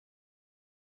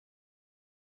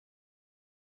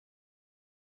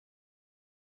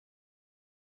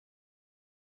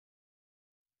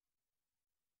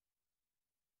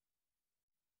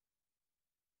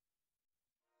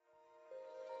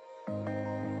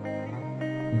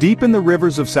Deep in the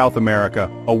rivers of South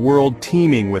America, a world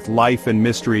teeming with life and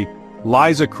mystery,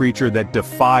 lies a creature that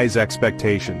defies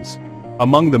expectations.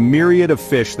 Among the myriad of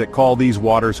fish that call these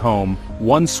waters home,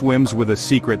 one swims with a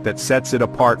secret that sets it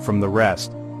apart from the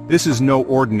rest. This is no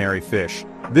ordinary fish.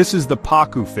 This is the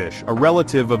Pacu fish, a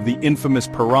relative of the infamous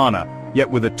piranha, yet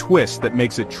with a twist that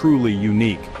makes it truly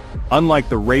unique. Unlike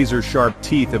the razor-sharp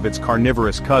teeth of its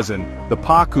carnivorous cousin, the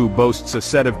Pacu boasts a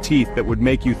set of teeth that would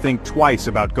make you think twice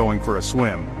about going for a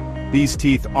swim. These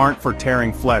teeth aren't for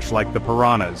tearing flesh like the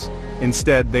piranhas.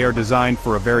 Instead, they are designed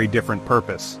for a very different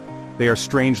purpose. They are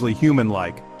strangely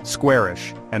human-like,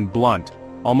 squarish, and blunt,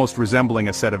 almost resembling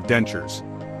a set of dentures.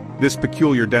 This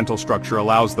peculiar dental structure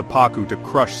allows the Pacu to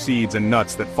crush seeds and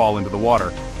nuts that fall into the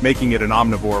water, making it an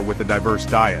omnivore with a diverse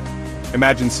diet.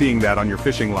 Imagine seeing that on your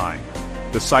fishing line.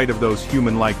 The sight of those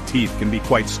human-like teeth can be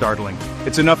quite startling.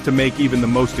 It's enough to make even the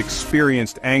most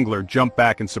experienced angler jump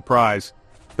back in surprise.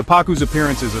 The Pacu's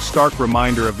appearance is a stark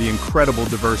reminder of the incredible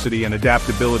diversity and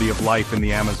adaptability of life in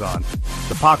the Amazon.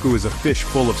 The Pacu is a fish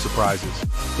full of surprises.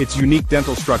 Its unique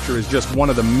dental structure is just one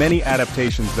of the many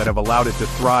adaptations that have allowed it to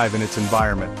thrive in its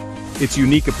environment. Its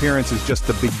unique appearance is just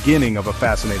the beginning of a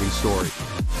fascinating story.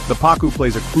 The Pacu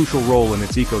plays a crucial role in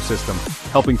its ecosystem,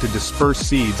 helping to disperse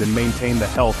seeds and maintain the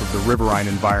health of the riverine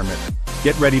environment.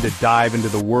 Get ready to dive into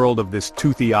the world of this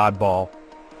toothy oddball.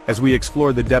 As we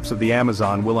explore the depths of the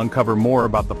Amazon, we'll uncover more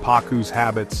about the Pacu's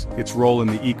habits, its role in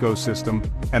the ecosystem,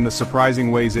 and the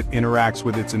surprising ways it interacts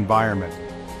with its environment.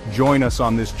 Join us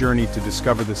on this journey to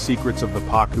discover the secrets of the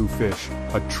Pacu fish,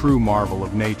 a true marvel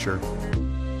of nature.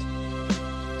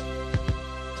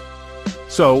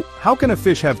 So, how can a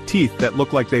fish have teeth that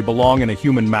look like they belong in a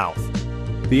human mouth?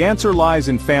 The answer lies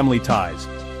in family ties.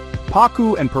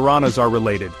 Pacu and piranhas are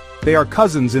related. They are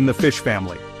cousins in the fish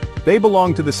family. They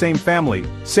belong to the same family,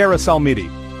 Serrasalmidae.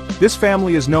 This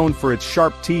family is known for its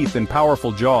sharp teeth and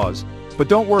powerful jaws. But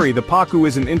don't worry, the Pacu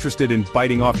isn't interested in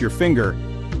biting off your finger.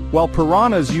 While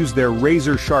piranhas use their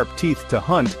razor-sharp teeth to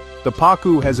hunt, the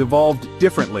Pacu has evolved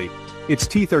differently. Its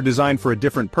teeth are designed for a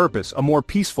different purpose, a more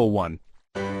peaceful one.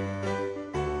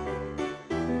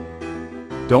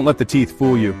 Don't let the teeth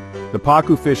fool you. The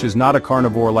Pacu fish is not a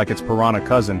carnivore like its piranha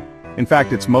cousin. In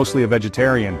fact, it's mostly a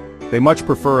vegetarian. They much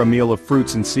prefer a meal of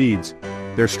fruits and seeds.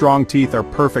 Their strong teeth are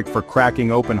perfect for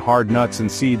cracking open hard nuts and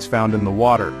seeds found in the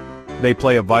water. They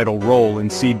play a vital role in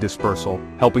seed dispersal,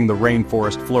 helping the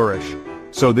rainforest flourish.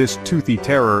 So this toothy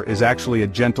terror is actually a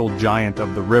gentle giant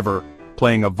of the river,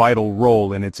 playing a vital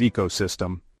role in its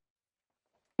ecosystem.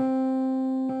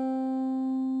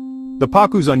 The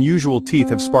Pacu's unusual teeth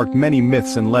have sparked many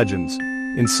myths and legends.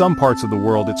 In some parts of the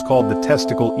world it's called the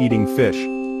testicle-eating fish.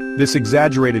 This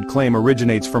exaggerated claim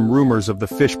originates from rumors of the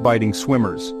fish-biting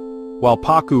swimmers. While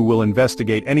Pacu will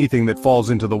investigate anything that falls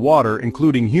into the water,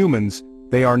 including humans,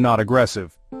 they are not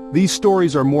aggressive. These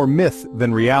stories are more myth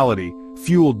than reality,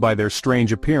 fueled by their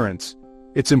strange appearance.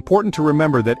 It's important to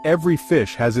remember that every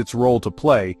fish has its role to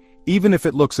play, even if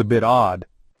it looks a bit odd.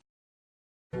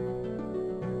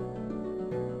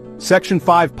 Section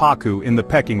 5 Pacu in the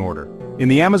pecking order. In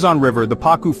the Amazon River, the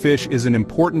Pacu fish is an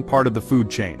important part of the food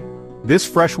chain. This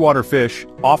freshwater fish,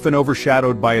 often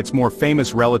overshadowed by its more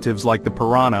famous relatives like the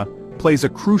piranha, plays a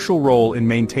crucial role in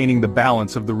maintaining the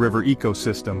balance of the river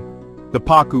ecosystem. The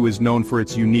Pacu is known for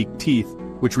its unique teeth,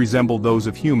 which resemble those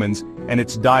of humans, and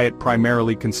its diet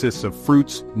primarily consists of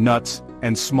fruits, nuts,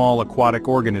 and small aquatic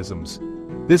organisms.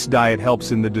 This diet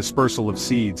helps in the dispersal of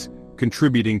seeds,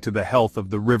 contributing to the health of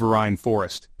the riverine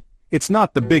forest. It's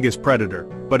not the biggest predator,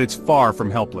 but it's far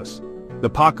from helpless. The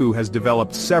Pacu has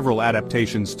developed several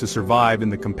adaptations to survive in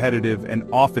the competitive and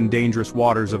often dangerous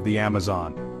waters of the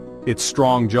Amazon. Its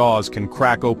strong jaws can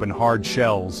crack open hard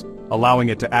shells, allowing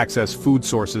it to access food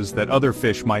sources that other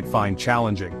fish might find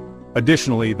challenging.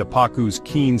 Additionally, the Pacu's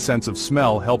keen sense of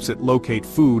smell helps it locate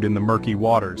food in the murky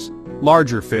waters.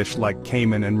 Larger fish like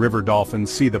caiman and river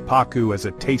dolphins see the Pacu as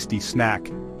a tasty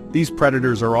snack. These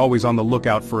predators are always on the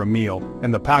lookout for a meal,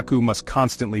 and the Pacu must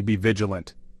constantly be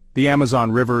vigilant. The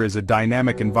Amazon River is a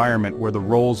dynamic environment where the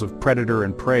roles of predator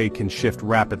and prey can shift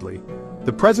rapidly.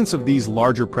 The presence of these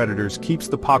larger predators keeps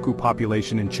the Pacu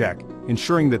population in check,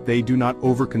 ensuring that they do not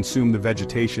overconsume the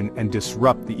vegetation and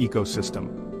disrupt the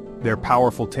ecosystem. Their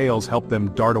powerful tails help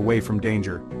them dart away from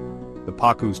danger. The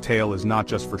Pacu's tail is not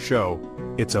just for show,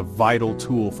 it's a vital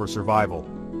tool for survival.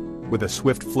 With a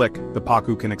swift flick, the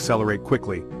Pacu can accelerate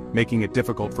quickly, making it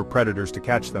difficult for predators to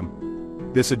catch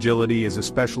them. This agility is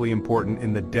especially important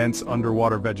in the dense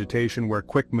underwater vegetation where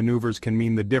quick maneuvers can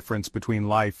mean the difference between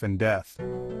life and death.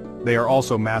 They are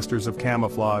also masters of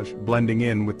camouflage, blending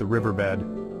in with the riverbed.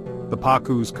 The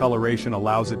pacu's coloration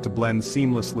allows it to blend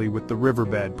seamlessly with the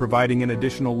riverbed, providing an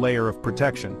additional layer of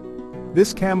protection.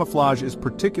 This camouflage is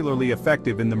particularly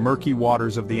effective in the murky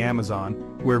waters of the Amazon,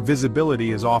 where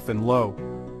visibility is often low.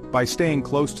 By staying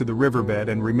close to the riverbed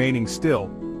and remaining still,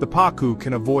 the pacu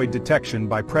can avoid detection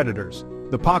by predators.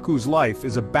 The pacu's life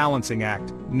is a balancing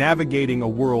act, navigating a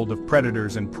world of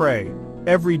predators and prey.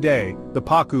 Every day, the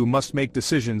pacu must make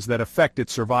decisions that affect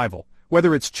its survival.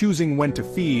 Whether it's choosing when to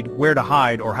feed, where to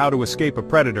hide, or how to escape a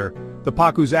predator, the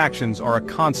pacu's actions are a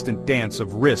constant dance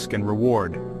of risk and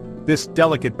reward. This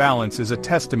delicate balance is a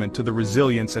testament to the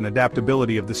resilience and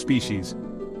adaptability of the species.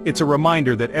 It's a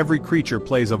reminder that every creature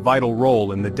plays a vital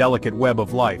role in the delicate web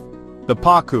of life. The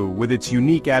pacu, with its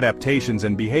unique adaptations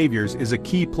and behaviors, is a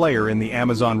key player in the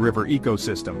Amazon River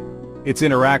ecosystem. Its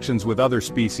interactions with other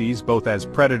species, both as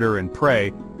predator and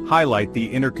prey, highlight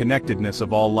the interconnectedness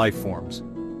of all life forms.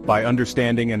 By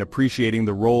understanding and appreciating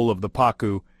the role of the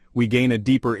pacu, we gain a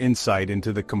deeper insight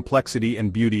into the complexity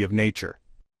and beauty of nature.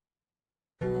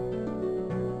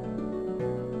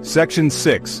 Section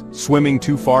 6. Swimming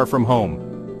too far from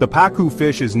home. The pacu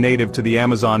fish is native to the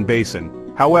Amazon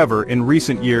basin. However, in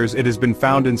recent years it has been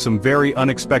found in some very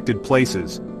unexpected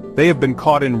places. They have been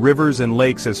caught in rivers and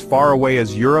lakes as far away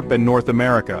as Europe and North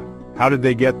America. How did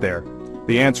they get there?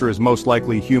 The answer is most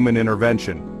likely human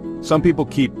intervention. Some people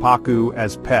keep pacu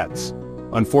as pets.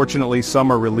 Unfortunately,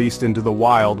 some are released into the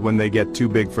wild when they get too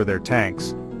big for their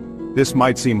tanks. This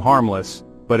might seem harmless,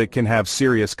 but it can have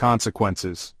serious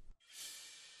consequences.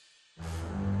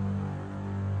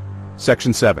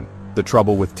 Section 7. The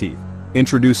trouble with teeth.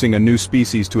 Introducing a new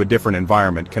species to a different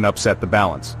environment can upset the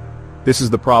balance. This is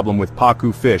the problem with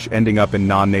pacu fish ending up in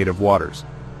non-native waters.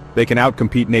 They can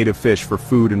outcompete native fish for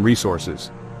food and resources.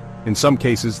 In some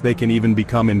cases, they can even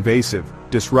become invasive,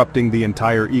 disrupting the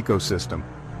entire ecosystem.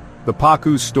 The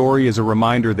pacu's story is a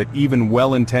reminder that even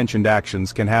well-intentioned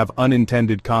actions can have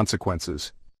unintended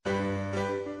consequences.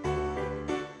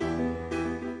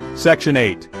 Section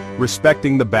 8.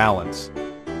 Respecting the balance.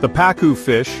 The pacu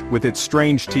fish, with its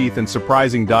strange teeth and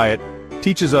surprising diet,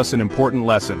 teaches us an important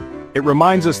lesson. It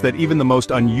reminds us that even the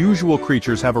most unusual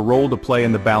creatures have a role to play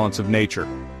in the balance of nature.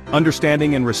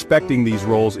 Understanding and respecting these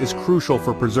roles is crucial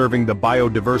for preserving the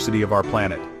biodiversity of our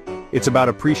planet. It's about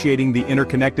appreciating the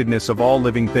interconnectedness of all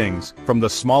living things, from the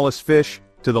smallest fish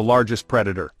to the largest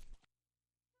predator.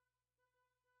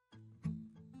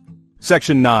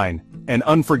 Section 9. An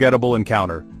unforgettable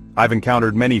encounter. I've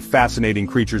encountered many fascinating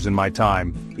creatures in my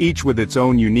time, each with its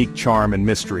own unique charm and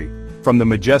mystery. From the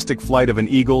majestic flight of an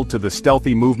eagle to the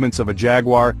stealthy movements of a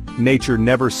jaguar, nature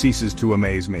never ceases to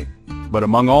amaze me. But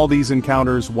among all these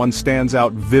encounters, one stands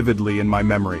out vividly in my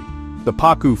memory. The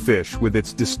pacu fish, with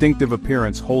its distinctive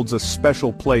appearance, holds a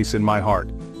special place in my heart.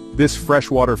 This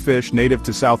freshwater fish, native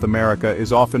to South America,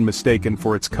 is often mistaken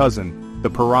for its cousin, the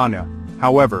piranha.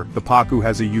 However, the pacu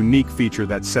has a unique feature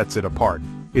that sets it apart.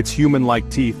 Its human-like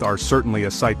teeth are certainly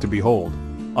a sight to behold.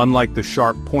 Unlike the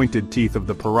sharp, pointed teeth of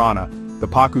the piranha, the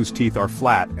pacu's teeth are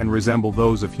flat and resemble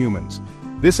those of humans.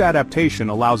 This adaptation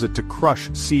allows it to crush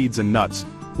seeds and nuts,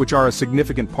 which are a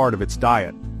significant part of its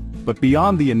diet. But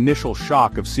beyond the initial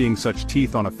shock of seeing such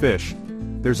teeth on a fish,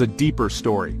 there's a deeper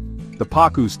story. The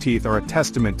pacu's teeth are a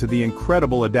testament to the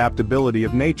incredible adaptability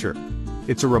of nature.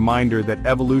 It's a reminder that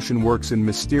evolution works in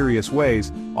mysterious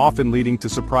ways, often leading to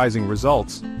surprising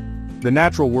results. The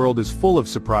natural world is full of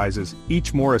surprises,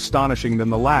 each more astonishing than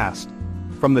the last.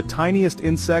 From the tiniest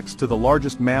insects to the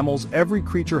largest mammals, every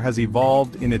creature has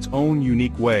evolved in its own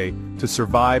unique way to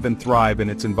survive and thrive in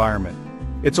its environment.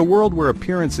 It's a world where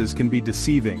appearances can be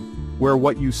deceiving, where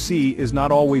what you see is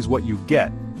not always what you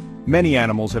get. Many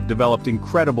animals have developed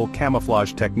incredible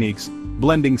camouflage techniques,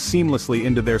 blending seamlessly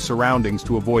into their surroundings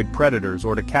to avoid predators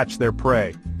or to catch their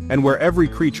prey, and where every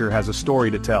creature has a story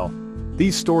to tell.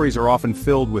 These stories are often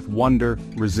filled with wonder,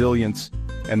 resilience,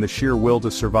 and the sheer will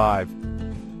to survive.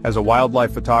 As a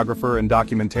wildlife photographer and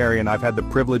documentarian, I've had the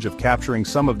privilege of capturing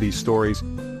some of these stories,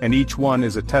 and each one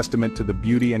is a testament to the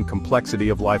beauty and complexity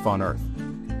of life on Earth.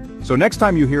 So next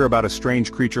time you hear about a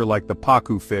strange creature like the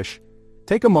pacu fish,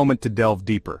 take a moment to delve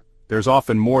deeper. There's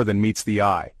often more than meets the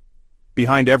eye.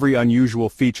 Behind every unusual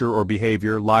feature or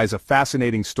behavior lies a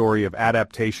fascinating story of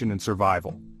adaptation and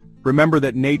survival. Remember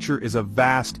that nature is a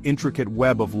vast, intricate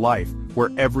web of life where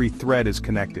every thread is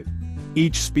connected.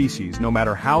 Each species, no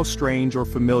matter how strange or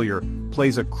familiar,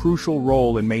 plays a crucial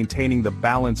role in maintaining the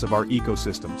balance of our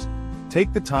ecosystems.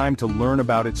 Take the time to learn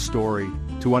about its story,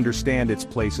 to understand its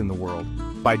place in the world.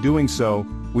 By doing so,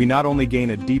 we not only gain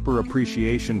a deeper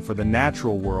appreciation for the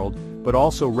natural world, but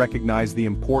also recognize the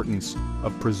importance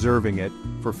of preserving it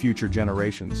for future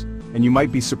generations. And you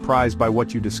might be surprised by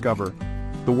what you discover.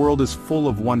 The world is full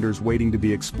of wonders waiting to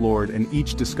be explored, and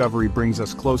each discovery brings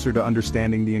us closer to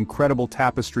understanding the incredible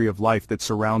tapestry of life that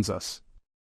surrounds us.